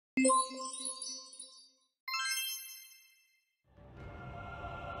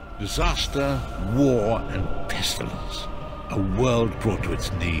Disaster, war, and pestilence. A world brought to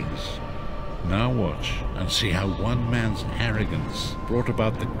its knees. Now watch and see how one man's arrogance brought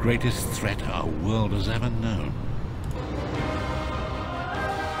about the greatest threat our world has ever known.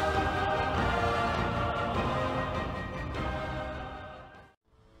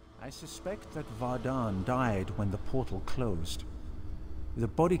 I suspect that Vardan died when the portal closed. The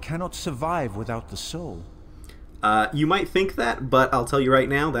body cannot survive without the soul. You might think that, but I'll tell you right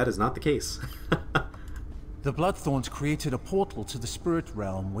now, that is not the case. The Bloodthorns created a portal to the spirit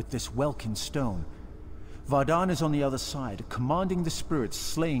realm with this Welkin stone. Vardan is on the other side, commanding the spirits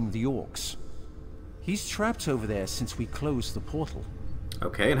slaying the orcs. He's trapped over there since we closed the portal.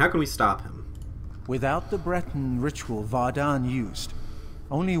 Okay, and how can we stop him? Without the Breton ritual Vardan used,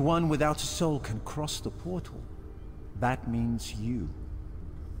 only one without a soul can cross the portal. That means you.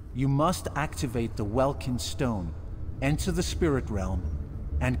 You must activate the Welkin stone, enter the spirit realm,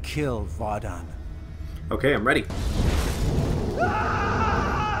 and kill Vardan. Okay, I'm ready.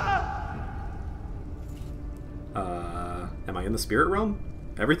 Am I in the spirit realm?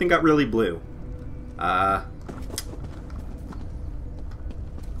 Everything got really blue. Oh,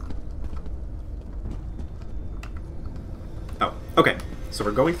 okay. So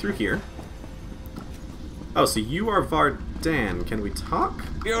we're going through here. Oh, so you are Vardan. Can we talk?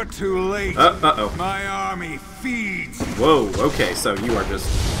 You're too late. Uh-oh. My army feeds. Whoa, okay, so you are just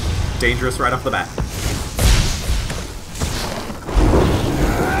dangerous right off the bat.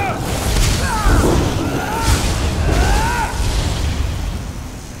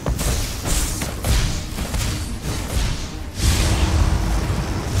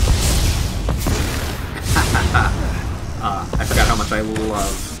 I forgot how much I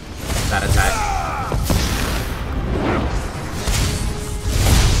love that attack.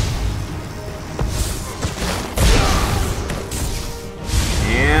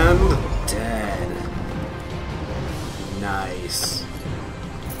 And dead. Nice.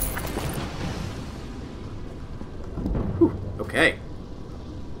 Whew, okay.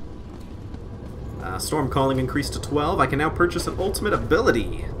 Storm Calling increased to 12. I can now purchase an ultimate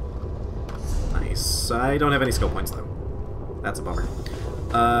ability. Nice. I don't have any skill points, though. That's a bummer.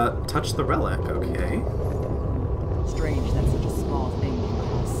 Touch the relic. Okay. Strange that such a small thing can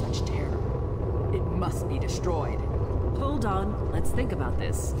cause such terror. It must be destroyed. Hold on, let's think about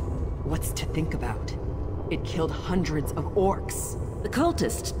this. What's to think about? It killed hundreds of orcs. The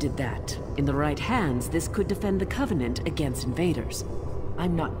cultist did that. In the right hands, this could defend the Covenant against invaders.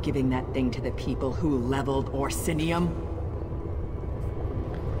 I'm not giving that thing to the people who leveled Orsinium.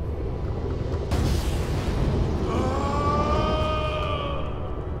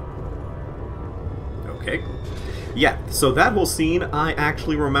 Okay. Yeah, so that whole scene I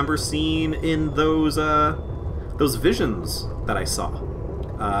actually remember seeing in those visions that I saw.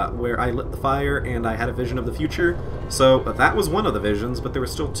 Where I lit the fire and I had a vision of the future. So that was one of the visions, but there were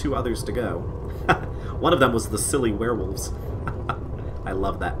still 2 others to go. One of them was the silly werewolves. I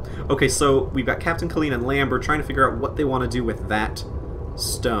love that. Okay, so we've got Captain Colleen and Lambert trying to figure out what they want to do with that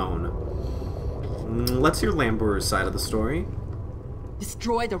stone. Let's hear Lambert's side of the story.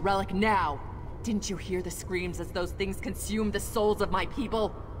 Destroy the relic now! Didn't you hear the screams as those things consumed the souls of my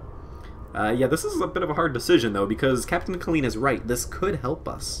people? Yeah, this is a bit of a hard decision, though, because Captain Colleen is right. This could help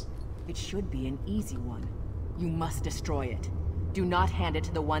us. It should be an easy one. You must destroy it. Do not hand it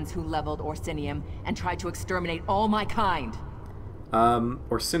to the ones who leveled Orsinium and tried to exterminate all my kind.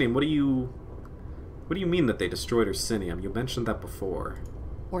 Orsinium, what do you mean that they destroyed Orsinium? You mentioned that before.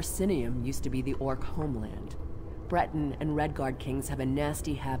 Orsinium used to be the orc homeland. Breton and Redguard kings have a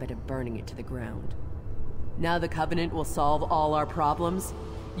nasty habit of burning it to the ground. Now the Covenant will solve all our problems?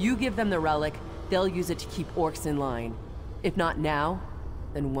 You give them the relic, they'll use it to keep orcs in line. If not now,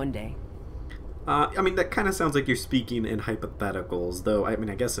 then one day. I mean, that kind of sounds like you're speaking in hypotheticals, though, I mean,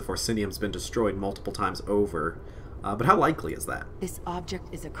 I guess if Orsinium's been destroyed multiple times over. But how likely is that? This object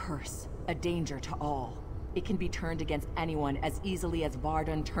is a curse, a danger to all. It can be turned against anyone as easily as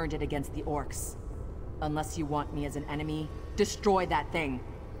Vardan turned it against the orcs. Unless you want me as an enemy, destroy that thing.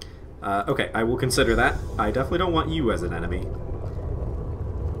 Okay, I will consider that. I definitely don't want you as an enemy.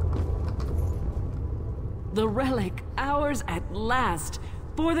 The relic, ours at last,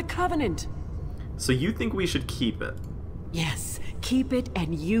 for the Covenant. So you think we should keep it? Yes, keep it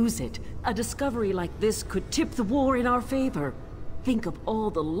and use it. A discovery like this could tip the war in our favor. Think of all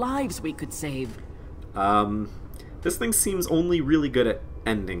the lives we could save. This thing seems only really good at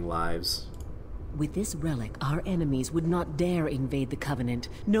ending lives. With this relic, our enemies would not dare invade the Covenant.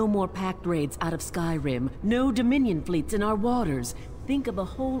 No more pact raids out of Skyrim. No Dominion fleets in our waters. Think of a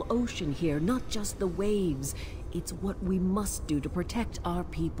whole ocean here, not just the waves. It's what we must do to protect our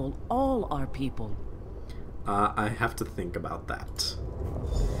people, all our people. I have to think about that.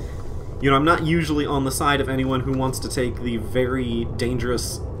 You know, I'm not usually on the side of anyone who wants to take the very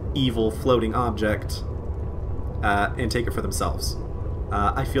dangerous, evil floating object and take it for themselves.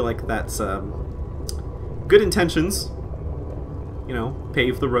 I feel like that's good intentions, you know,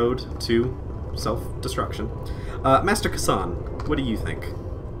 pave the road to self-destruction. Master Kassan, what do you think?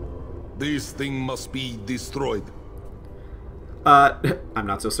 This thing must be destroyed. I'm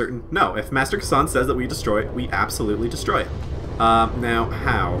not so certain. No, if Master Kassan says that we destroy it, we absolutely destroy it. Now,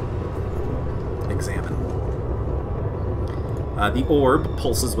 how? Examine. The orb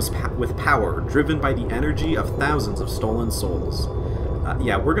pulses with power, driven by the energy of thousands of stolen souls.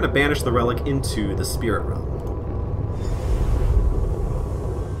 Yeah, we're going to banish the relic into the spirit realm.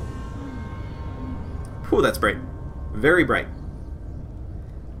 Whew, that's bright. Very bright.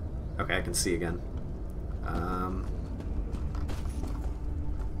 Okay, I can see again.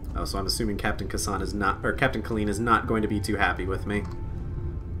 Oh, so I'm assuming Captain Kassan is not, or Captain Colleen is not going to be too happy with me.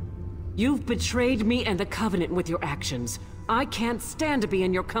 You've betrayed me and the Covenant with your actions. I can't stand to be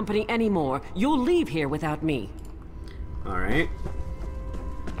in your company anymore. You'll leave here without me. Alright.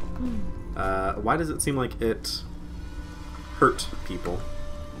 Why does it seem like it hurt people?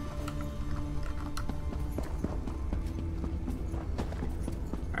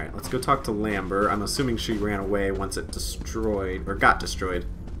 Alright, let's go talk to Lambert. I'm assuming she ran away once it destroyed, or got destroyed.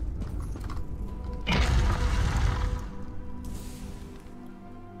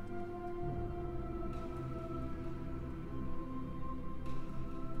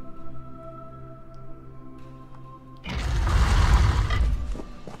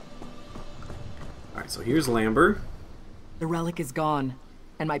 Alright, so here's Lambert. The relic is gone,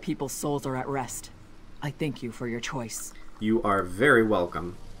 and my people's souls are at rest. I thank you for your choice. You are very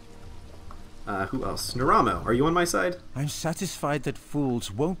welcome. Who else? Naramo, are you on my side? I'm satisfied that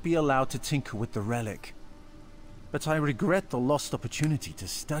fools won't be allowed to tinker with the relic. But I regret the lost opportunity to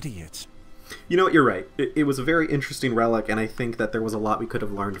study it. You know what, you're right. It was a very interesting relic, and I think that there was a lot we could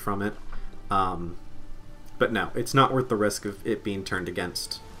have learned from it. But no, it's not worth the risk of it being turned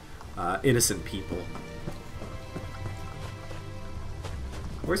against innocent people.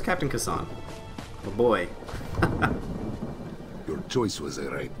 Where's Captain Kassan? Oh boy. Your choice was the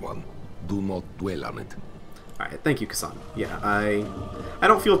right one. Do not dwell on it. Alright, thank you, Kassan. Yeah, I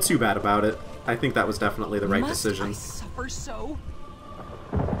don't feel too bad about it. I think that was definitely the right decision. I suffer so?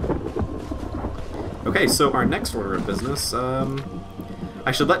 Okay, so our next order of business,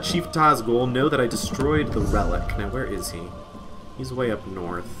 I should let Chief Tazgul know that I destroyed the relic. Now, where is he? He's way up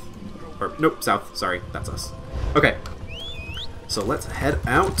north. Or, nope, south. Sorry, that's us. Okay. So let's head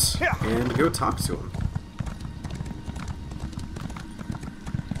out and go talk to him.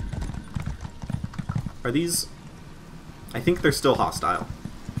 Are these... I think they're still hostile.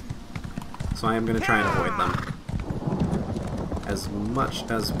 So I am going to try and avoid them as much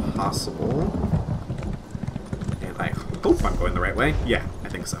as possible. And I hope I'm going the right way. Yeah, I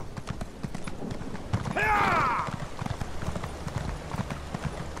think so.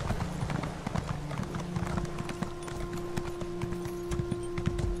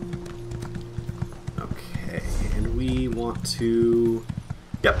 Okay, and we want to...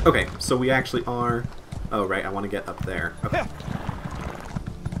 Yep, okay, so we actually are... Oh, right, I want to get up there. Okay.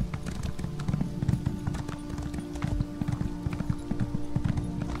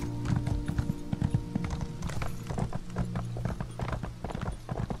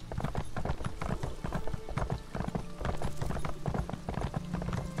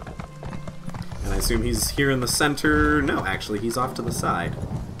 And I assume he's here in the center. No, actually, he's off to the side.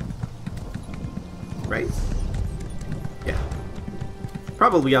 Right? Yeah.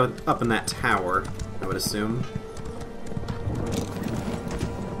 Probably up in that tower, I would assume.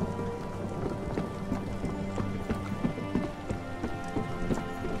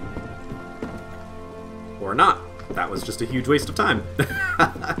 Or not. That was just a huge waste of time.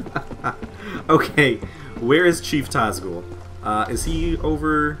 Okay, where is Chief Tazgul? Is he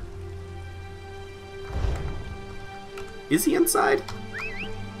over... Is he inside?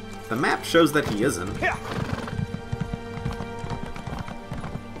 The map shows that he isn't.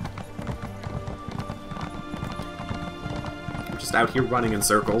 Out here running in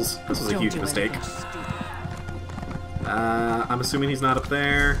circles. This was a huge mistake. I'm assuming he's not up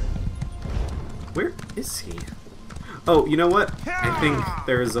there. Where is he? Oh, you know what? I think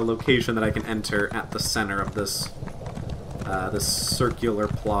there is a location that I can enter at the center of this this circular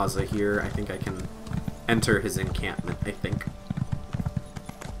plaza here. I think I can enter his encampment, I think.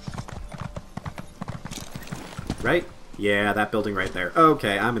 Right? Yeah, that building right there.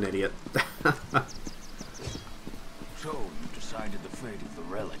 Okay, I'm an idiot. fate of the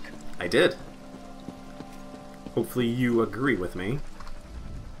relic? I did. Hopefully you agree with me.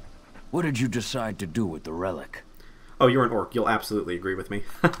 What did you decide to do with the relic? Oh, you're an orc. You'll absolutely agree with me.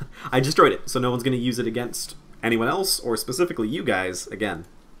 I destroyed it, so no one's going to use it against anyone else, or specifically you guys, again.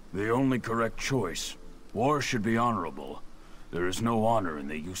 The only correct choice. War should be honorable. There is no honor in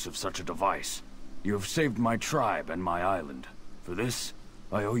the use of such a device. You have saved my tribe and my island. For this,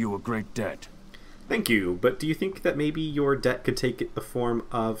 I owe you a great debt. Thank you, but do you think that maybe your debt could take the form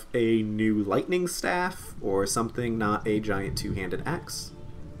of a new lightning staff, or something not a giant two-handed axe?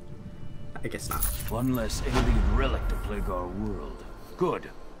 I guess not. One less alien relic to plague our world. Good.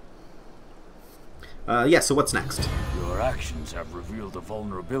 Yeah, so what's next? Your actions have revealed a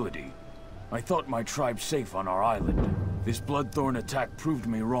vulnerability. I thought my tribe safe on our island. This Bloodthorn attack proved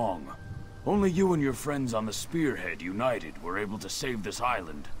me wrong. Only you and your friends on the Spearhead united were able to save this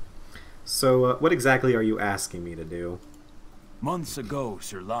island. So, what exactly are you asking me to do? Months ago,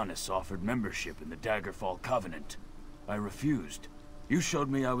 Sir Lannis offered membership in the Daggerfall Covenant. I refused. You showed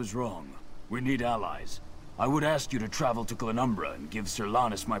me I was wrong. We need allies. I would ask you to travel to Glenumbra and give Sir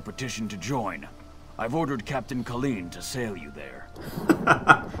Lannis my petition to join. I've ordered Captain Colleen to sail you there.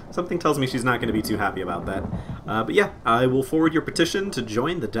 Something tells me she's not going to be too happy about that. But yeah, I will forward your petition to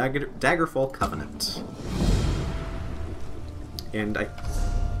join the Daggerfall Covenant. And I...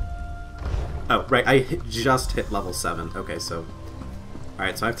 Oh, right, I just hit level 7. Okay, so...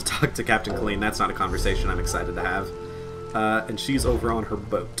 Alright, so I have to talk to Captain Colleen. That's not a conversation I'm excited to have. And she's over on her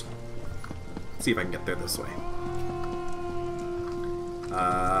boat. Let's see if I can get there this way.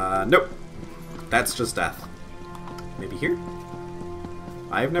 Nope. That's just death. Maybe here?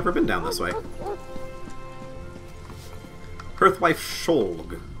 I've never been down this way. Hearthwife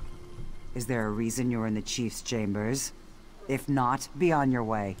Sholg. Is there a reason you're in the Chief's chambers? If not, be on your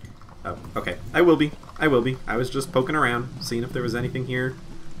way. Oh, okay. I will be. I will be. I was just poking around, seeing if there was anything here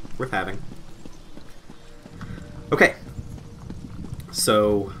worth having. Okay.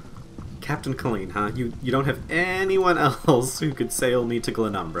 So, Captain Colleen, huh? You don't have anyone else who could sail me to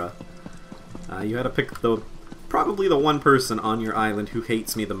Glenumbra. You had to pick probably the one person on your island who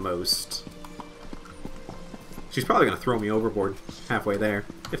hates me the most. She's probably going to throw me overboard halfway there,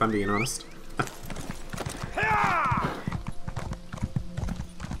 if I'm being honest.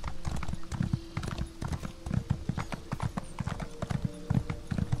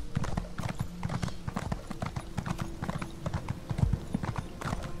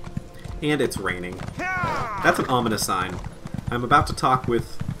 And it's raining. That's an ominous sign. I'm about to talk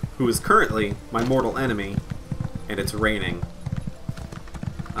with who is currently my mortal enemy, and it's raining.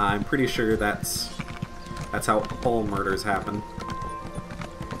 I'm pretty sure that's how all murders happen.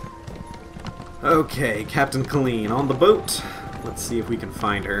 Okay, Captain Colleen on the boat. Let's see if we can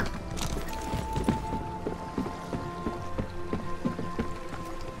find her.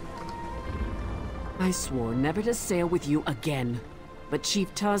 I swore never to sail with you again. But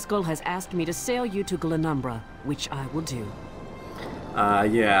Chief Tazgul has asked me to sail you to Glenumbra, which I will do.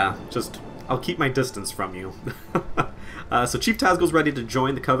 Yeah, I'll keep my distance from you. So Chief Tazgul's ready to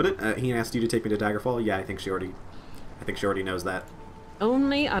join the Covenant. He asked you to take me to Daggerfall. Yeah, I think she already knows that.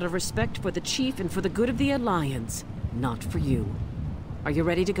 Only out of respect for the Chief and for the good of the Alliance, not for you. Are you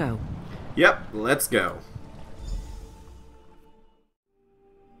ready to go? Yep, let's go.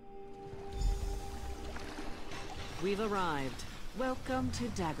 We've arrived. Welcome to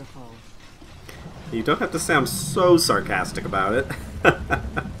Daggerfall. You don't have to sound so sarcastic about it.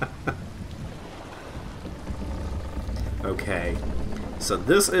 Okay, so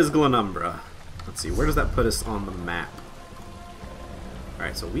this is Glenumbra. Let's see, where does that put us on the map?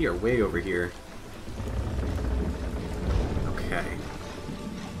 Alright, so we are way over here. Okay.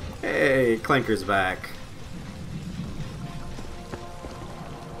 Hey, Clanker's back.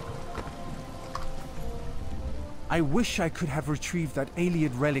 I wish I could have retrieved that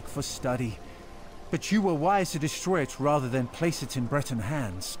alien relic for study, but you were wise to destroy it rather than place it in Breton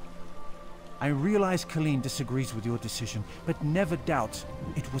hands. I realize Colleen disagrees with your decision, but never doubt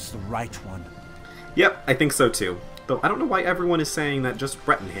it was the right one. Yep, I think so too. Though I don't know why everyone is saying that just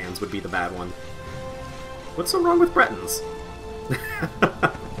Breton hands would be the bad one. What's so wrong with Bretons?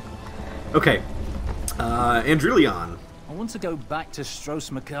 Okay, Andrilion. I want to go back to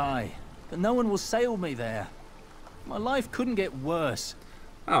Stros Mackay, but no one will sail me there. My life couldn't get worse.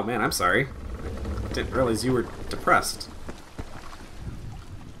 Oh man, I'm sorry. I didn't realize you were depressed.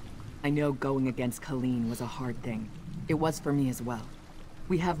 I know going against Colleen was a hard thing. It was for me as well.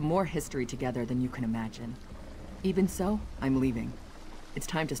 We have more history together than you can imagine. Even so, I'm leaving. It's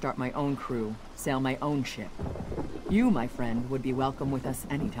time to start my own crew, sail my own ship. You, my friend, would be welcome with us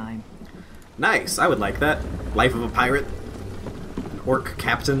anytime. Nice, I would like that. Life of a pirate. orc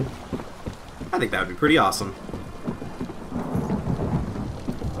captain. I think that would be pretty awesome.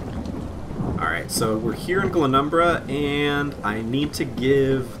 Alright, so we're here in Glenumbra, and I need to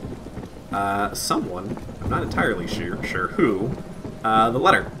give someone, I'm not entirely sure who, the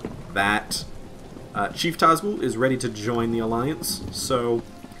letter that Chief Tazgul is ready to join the Alliance. So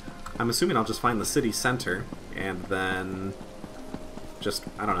I'm assuming I'll just find the city center and then just,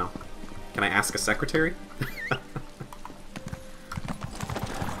 I don't know. Can I ask a secretary?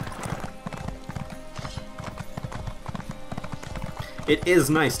 It is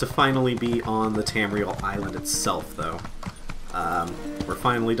nice to finally be on the Tamriel Island itself, though. We're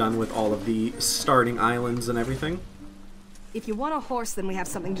finally done with all of the starting islands and everything. If you want a horse, then we have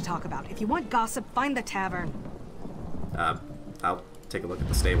something to talk about. If you want gossip, find the tavern. I'll take a look at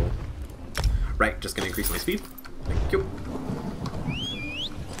the stable. Right, just gonna increase my speed. Thank you.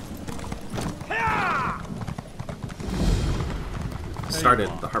 Started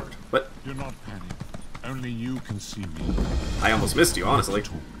the harbor. What? Do not panic. Only you can see me. I almost missed you, honestly.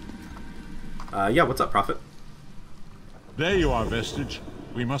 Yeah, what's up, Prophet? There you are, Vestige.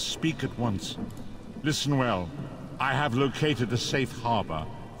 We must speak at once. Listen well. I have located a safe harbor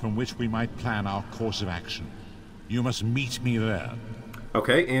from which we might plan our course of action. You must meet me there.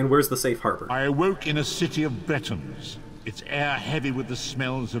 Okay, and where's the safe harbor? I awoke in a city of Bretons, its air heavy with the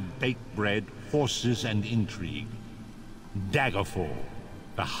smells of baked bread, horses, and intrigue. Daggerfall.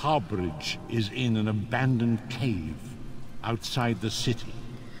 The harborage is in an abandoned cave outside the city.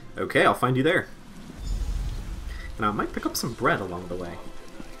 Okay, I'll find you there. And I might pick up some bread along the way.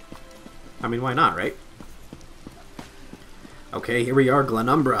 I mean, why not, right? Okay, here we are,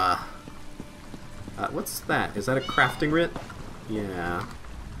 Glenumbra. What's that? Is that a crafting writ? Yeah.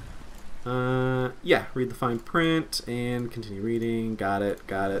 Yeah, read the fine print and continue reading. Got it,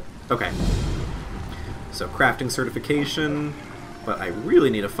 got it. Okay. So, crafting certification. But I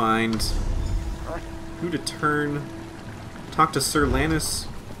really need to find who to turn. Talk to Sir Lannis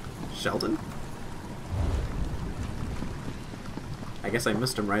Sheldon? I guess I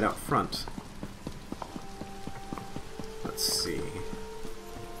missed him right out front. Let's see.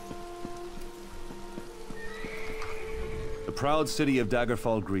 The proud city of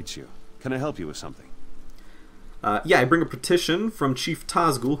Daggerfall greets you. Can I help you with something? Yeah, I bring a petition from Chief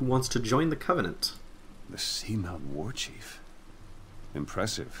Tazgul who wants to join the Covenant. The Seamount War Chief.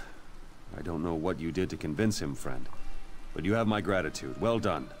 Impressive. I don't know what you did to convince him, friend. But you have my gratitude. Well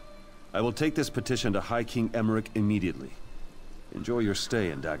done. I will take this petition to High King Emmerich immediately. Enjoy your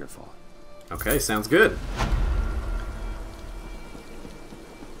stay in Daggerfall. Okay, sounds good.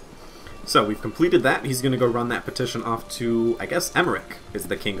 So, we've completed that. He's going to go run that petition off to, I guess, Emmerich is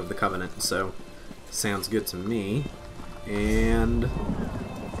the King of the Covenant. So, sounds good to me. And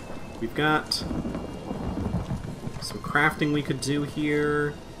we've got some crafting we could do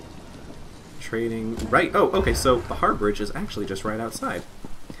here. Trading. Right. Oh, okay, so the harborage is actually just right outside.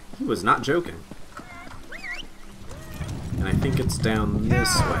 He was not joking. And I think it's down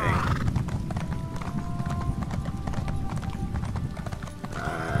this way.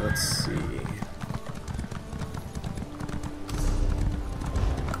 Let's see.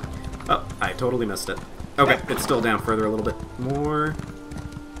 Oh, I totally missed it. Okay, it's still down further a little bit more.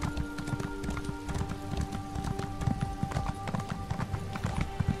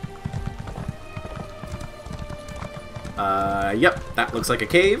 Yep, that looks like a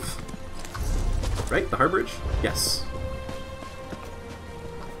cave. Right, the harborage? Yes.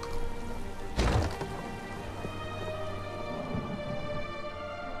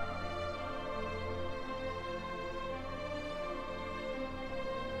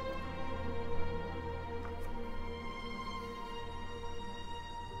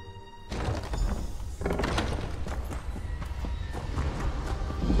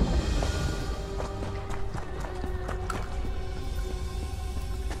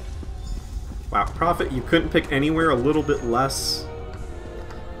 Wow, Prophet, you couldn't pick anywhere a little bit less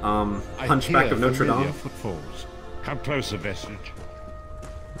Hunchback of Notre Dame? Footfalls. Come closer, Vestige.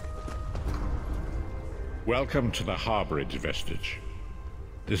 Welcome to the harborage, Vestige.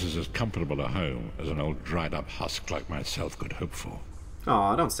 This is as comfortable a home as an old dried-up husk like myself could hope for.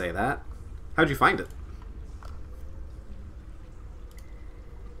 Aw, don't say that. How'd you find it?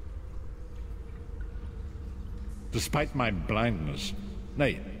 Despite my blindness,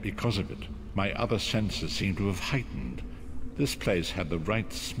 nay, because of it, my other senses seem to have heightened. This place had the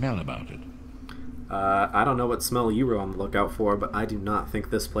right smell about it. I don't know what smell you were on the lookout for, but I do not think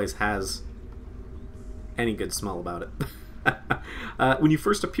this place has any good smell about it. When you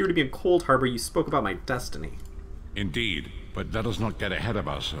first appeared to be in Cold Harbor, you spoke about my destiny. Indeed, but let us not get ahead of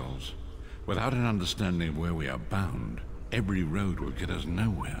ourselves. Without an understanding of where we are bound, every road will get us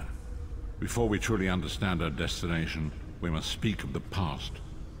nowhere. Before we truly understand our destination, we must speak of the past.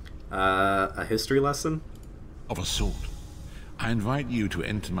 A history lesson? Of a sort. I invite you to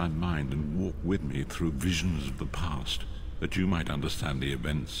enter my mind and walk with me through visions of the past, that you might understand the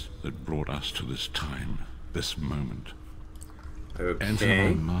events that brought us to this time, this moment. Okay. Enter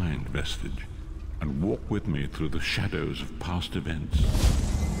my mind, Vestige, and walk with me through the shadows of past events.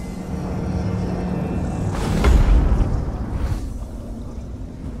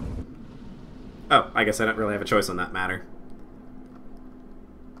 Oh, I guess I don't really have a choice on that matter.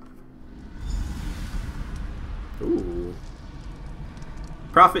 Ooh.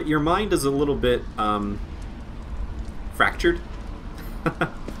 Prophet, your mind is a little bit, fractured.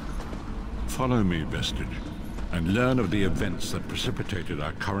 Follow me, Vestige, and learn of the events that precipitated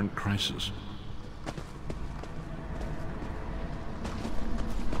our current crisis.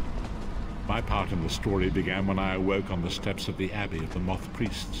 My part in the story began when I awoke on the steps of the Abbey of the Moth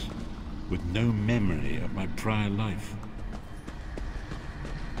Priests, with no memory of my prior life.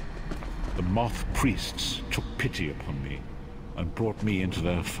 The Moth Priests took pity upon me and brought me into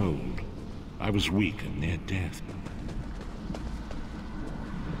their fold. I was weak and near death.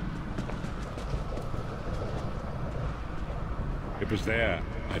 It was there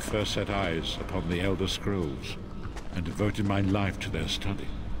I first set eyes upon the Elder Scrolls and devoted my life to their study.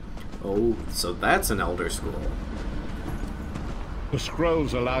 Oh, so that's an Elder Scroll. The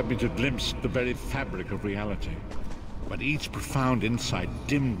scrolls allowed me to glimpse the very fabric of reality, but each profound insight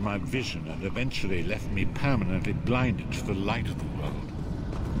dimmed my vision and eventually left me permanently blinded to the light of the world.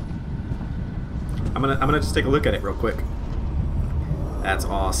 I'm gonna just take a look at it real quick. That's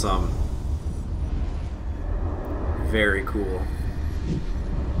awesome. Very cool.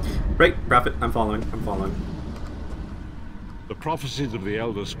 Right, Prophet, I'm following. The prophecies of the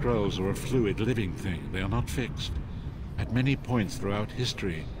Elder Scrolls are a fluid, living thing. They are not fixed. At many points throughout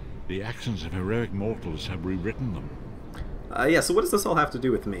history, the actions of heroic mortals have rewritten them. Yeah, so what does this all have to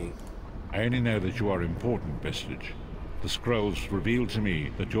do with me? I only know that you are important, Vestige. The scrolls reveal to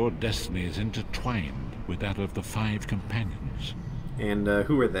me that your destiny is intertwined with that of the Five Companions. And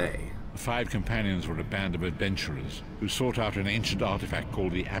who are they? The Five Companions were a band of adventurers who sought out an ancient artifact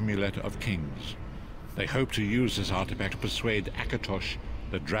called the Amulet of Kings. They hoped to use this artifact to persuade Akatosh,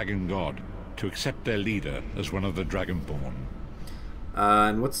 the dragon god, to accept their leader as one of the Dragonborn.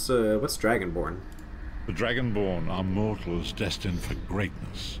 And what's Dragonborn? The Dragonborn are mortals destined for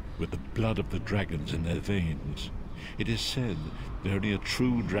greatness, with the blood of the dragons in their veins. It is said that only a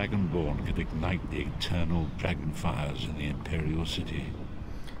true Dragonborn can ignite the eternal dragon fires in the Imperial City.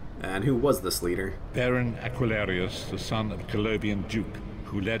 And who was this leader? Baron Aquilarius, the son of Colovian Duke,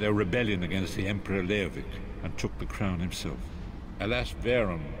 who led a rebellion against the Emperor Leovic and took the crown himself. Alas,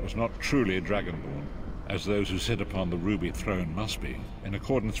 Varen was not truly a Dragonborn, as those who sit upon the ruby throne must be, in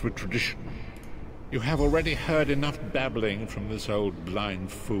accordance with tradition. You have already heard enough babbling from this old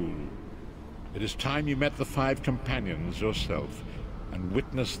blind fool. It is time you met the Five Companions yourself and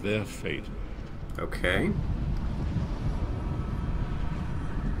witnessed their fate. Okay.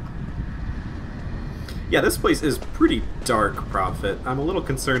 Yeah, this place is pretty dark, Prophet. I'm a little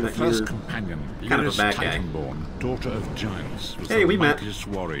concerned that First you're companion, kind of a bad guy. Titanborn, daughter of giants, was Hey, the we met. mightiest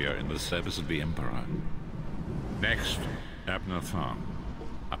warrior in the service of the Emperor. Next, Abner Tharn,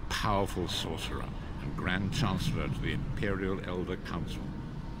 a powerful sorcerer and Grand Chancellor to the Imperial Elder Council.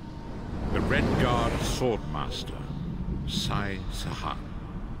 The Red Guard Swordmaster, Sai Sahan,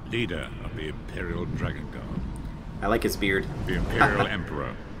 leader of the Imperial Dragon Guard. I like his beard. The Imperial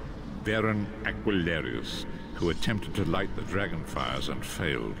Emperor, Baron Aquilarius, who attempted to light the dragon fires and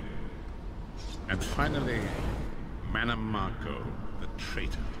failed. And finally, Manamarco, the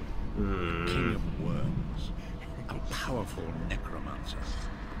traitor, King of Worms, a powerful necromancer,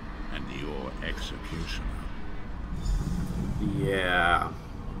 and your executioner. Yeah.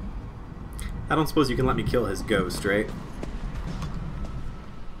 I don't suppose you can let me kill his ghost, right?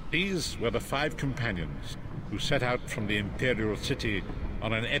 These were the Five Companions who set out from the Imperial City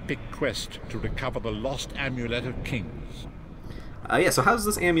on an epic quest to recover the lost Amulet of Kings. Yeah, so how does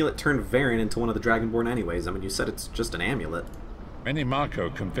this amulet turn Varen into one of the Dragonborn anyways? I mean, you said it's just an amulet.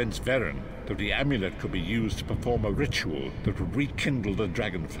 Menimarco convinced Varen that the amulet could be used to perform a ritual that would rekindle the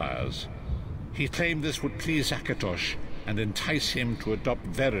dragon fires. He claimed this would please Akatosh and entice him to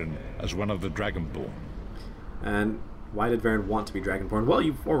adopt Varen as one of the Dragonborn. And why did Varen want to be Dragonborn? Well,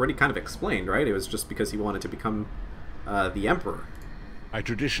 you've already kind of explained, right? It was just because he wanted to become the Emperor. By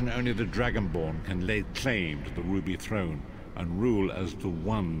tradition, only the Dragonborn can lay claim to the Ruby Throne and rule as the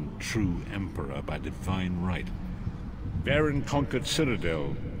one true Emperor by divine right. Varen conquered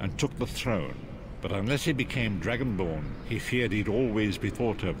Cyrodiil and took the throne, But unless he became Dragonborn, he feared he'd always be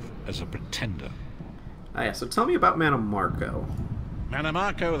thought of as a pretender. Ah, yeah, so tell me about Mannimarco.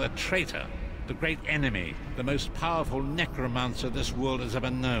 Mannimarco the traitor, the great enemy, the most powerful necromancer this world has ever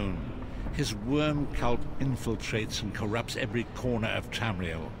known. His worm cult infiltrates and corrupts every corner of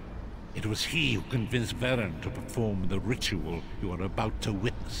Tamriel. It was he who convinced Varen to perform the ritual you are about to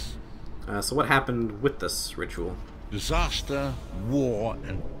witness. So what happened with this ritual? Disaster, war,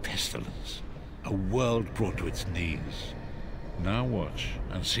 and pestilence. A world brought to its knees. Now watch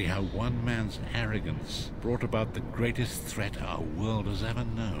and see how one man's arrogance brought about the greatest threat our world has ever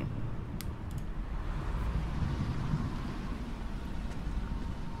known.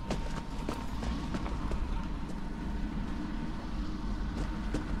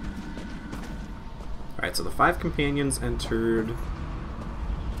 Alright, so the 5 companions entered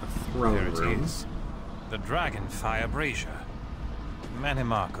a throne room. There it is. The Dragonfire Brazier.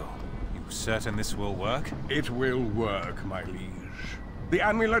 Mannimarco, you certain this will work? It will work, my liege. The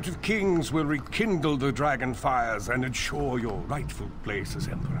Amulet of Kings will rekindle the dragon fires and ensure your rightful place as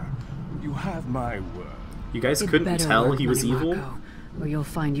Emperor. You have my word. You guys couldn't tell he was evil? Or you'll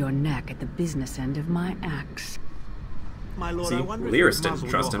find your neck at the business end of my axe. My lord, See, I wonder Lyris if didn't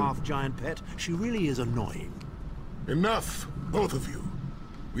trust him. half-giant pet. She really is annoying. Enough, both of you.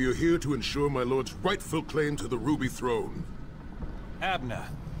 We are here to ensure my lord's rightful claim to the Ruby Throne. Abner,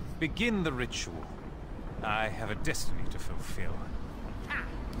 begin the ritual. I have a destiny to fulfill.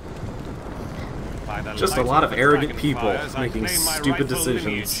 Just a lot of arrogant people making stupid decisions.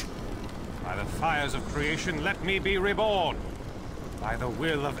 Lineage. By the fires of creation, let me be reborn. By the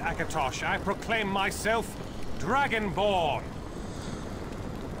will of Akatosh, I proclaim myself Dragonborn.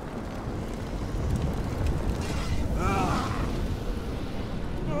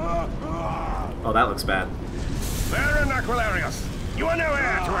 Oh, that looks bad. Baron Aquilarius, you are no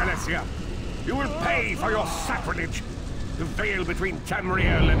heir to Alessia. You will pay for your sacrilege. The veil between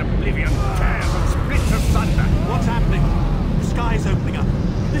Tamriel and Oblivion tears and splits asunder. What's happening? The sky's opening up.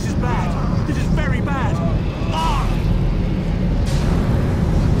 This is bad. This is very bad. Ah!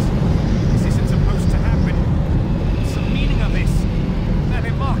 This isn't supposed to happen. What's the meaning of this?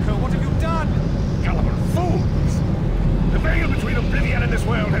 Mannimarco, what have you done? Gullible fools! The veil between Oblivion and this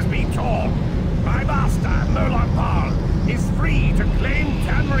world has been torn. My master, Moloch Bal, is free to claim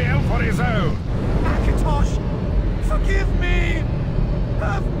Tamriel for his own. Akatosh, forgive me!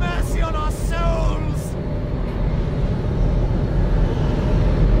 Have mercy on our souls!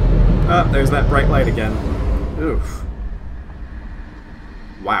 Ah, there's that bright light again. Oof.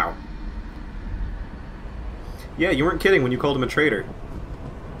 Wow. Yeah, you weren't kidding when you called him a traitor.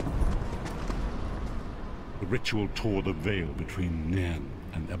 The ritual tore the veil between Nan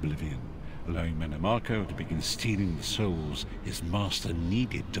and Oblivion, allowing Mannimarco to begin stealing the souls his master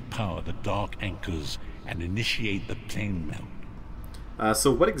needed to power the Dark Anchors and initiate the plane melt.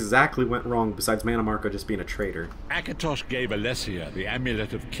 So what exactly went wrong besides Mannimarco just being a traitor? Akatosh gave Alessia the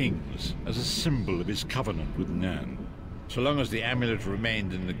Amulet of Kings as a symbol of his covenant with Nan. So long as the amulet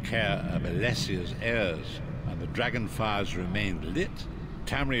remained in the care of Alessia's heirs and the dragon fires remained lit,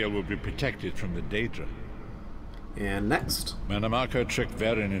 Tamriel would be protected from the Daedra. And next? Mannimarco tricked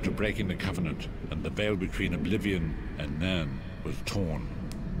Varen into breaking the covenant, and the veil between Oblivion and Nan was torn.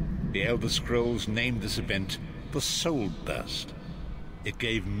 The Elder Scrolls named this event the Soul Burst. It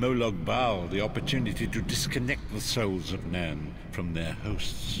gave Moloch Bal the opportunity to disconnect the souls of Nan from their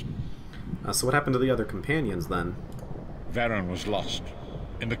hosts. So what happened to the other companions then? Varen was lost.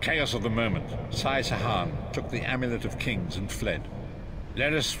 In the chaos of the moment, Sai Sahan took the Amulet of Kings and fled.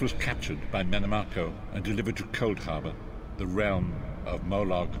 Lyris was captured by Mannimarco and delivered to Cold Harbor, the realm of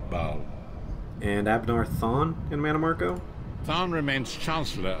Moloch Bal. And Abnar Thon in Mannimarco? Thon remains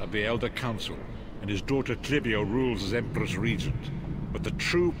Chancellor of the Elder Council, and his daughter Clivio rules as Empress Regent. But the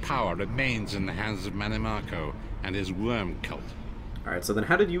true power remains in the hands of Mannimarco and his worm cult. Alright, so then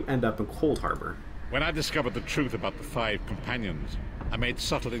how did you end up in Cold Harbor? When I discovered the truth about the 5 companions, I made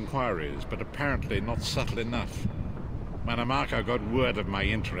subtle inquiries, but apparently not subtle enough. Mannimarco got word of my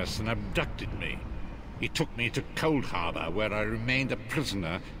interests and abducted me. He took me to Cold Harbor, where I remained a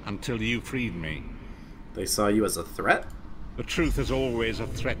prisoner until you freed me. They saw you as a threat? The truth is always a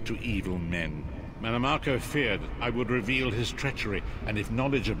threat to evil men. Mannimarco feared I would reveal his treachery, and if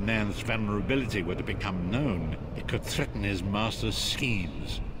knowledge of Nan's vulnerability were to become known, it could threaten his master's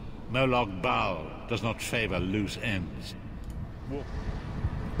schemes. Moloch Bal does not favor loose ends.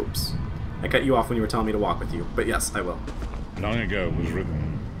 Oops. I cut you off when you were telling me to walk with you, but yes, I will. Long ago was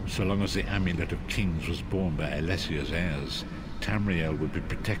written, so long as the Amulet of Kings was borne by Alessia's heirs, Tamriel would be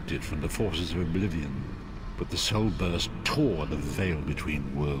protected from the forces of Oblivion. But the soul burst tore the veil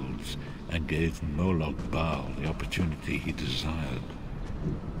between worlds and gave Moloch Baal the opportunity he desired.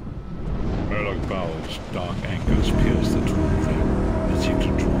 Moloch Baal's dark anchors pierced the torn veil and seemed to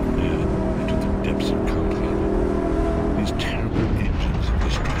draw near into the depths of Cold Harbor. These terrible engines of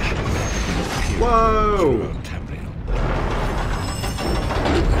destruction Whoa!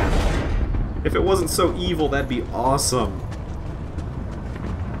 If it wasn't so evil, that'd be awesome.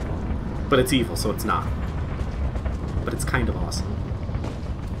 But it's evil, so it's not. But it's kind of awesome.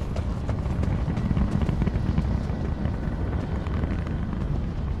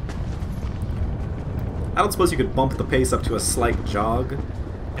 I don't suppose you could bump the pace up to a slight jog,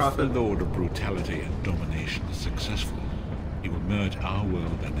 Prophet? If the Lord of Brutality and Domination is successful, he will merge our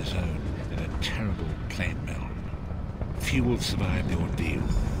world and his own in a terrible plain melt. Few will survive the ordeal,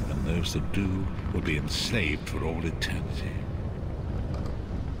 and those that do will be enslaved for all eternity.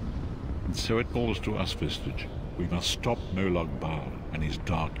 And so it falls to us, Vistage. We must stop Moloch Baal and his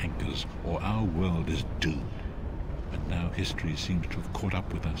dark anchors, or our world is doomed. And now history seems to have caught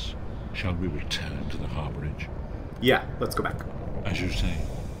up with us. Shall we return to the harborage? Yeah, let's go back. As you say.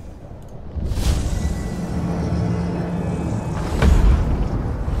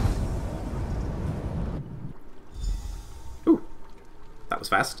 Ooh, that was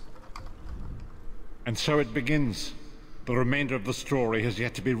fast. And so it begins. The remainder of the story has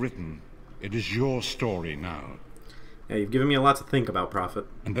yet to be written. It is your story now. Yeah, you've given me a lot to think about, Prophet.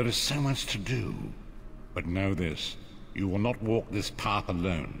 And there is so much to do. But know this, you will not walk this path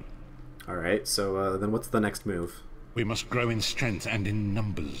alone. Alright, so then what's the next move? We must grow in strength and in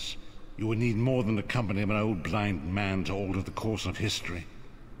numbers. You will need more than the company of an old blind man to alter the course of history.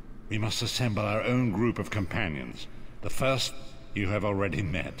 We must assemble our own group of companions. The first you have already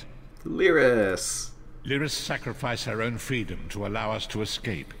met. Lyris! Lyris sacrificed her own freedom to allow us to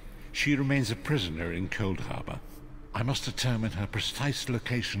escape. She remains a prisoner in Cold Harbor. I must determine her precise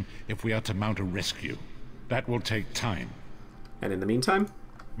location if we are to mount a rescue. That will take time. And in the meantime?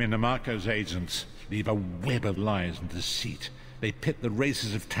 Minamako's agents leave a web of lies and deceit. They pit the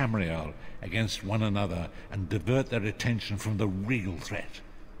races of Tamriel against one another and divert their attention from the real threat.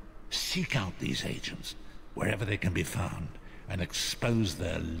 Seek out these agents, wherever they can be found, and expose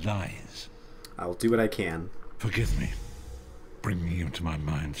their lies. I'll do what I can. Forgive me. Bringing you into my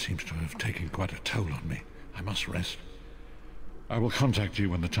mind seems to have taken quite a toll on me. I must rest. I will contact you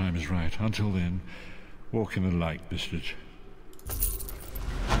when the time is right. Until then, walk in the light, Vistage.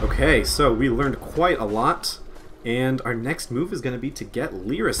 Okay, so we learned quite a lot, and our next move is going to be to get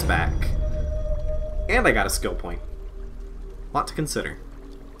Lyris back. And I got a skill point. Lot to consider.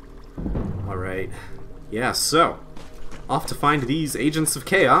 Alright. Yeah, so, off to find these agents of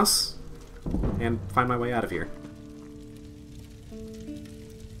chaos, and find my way out of here.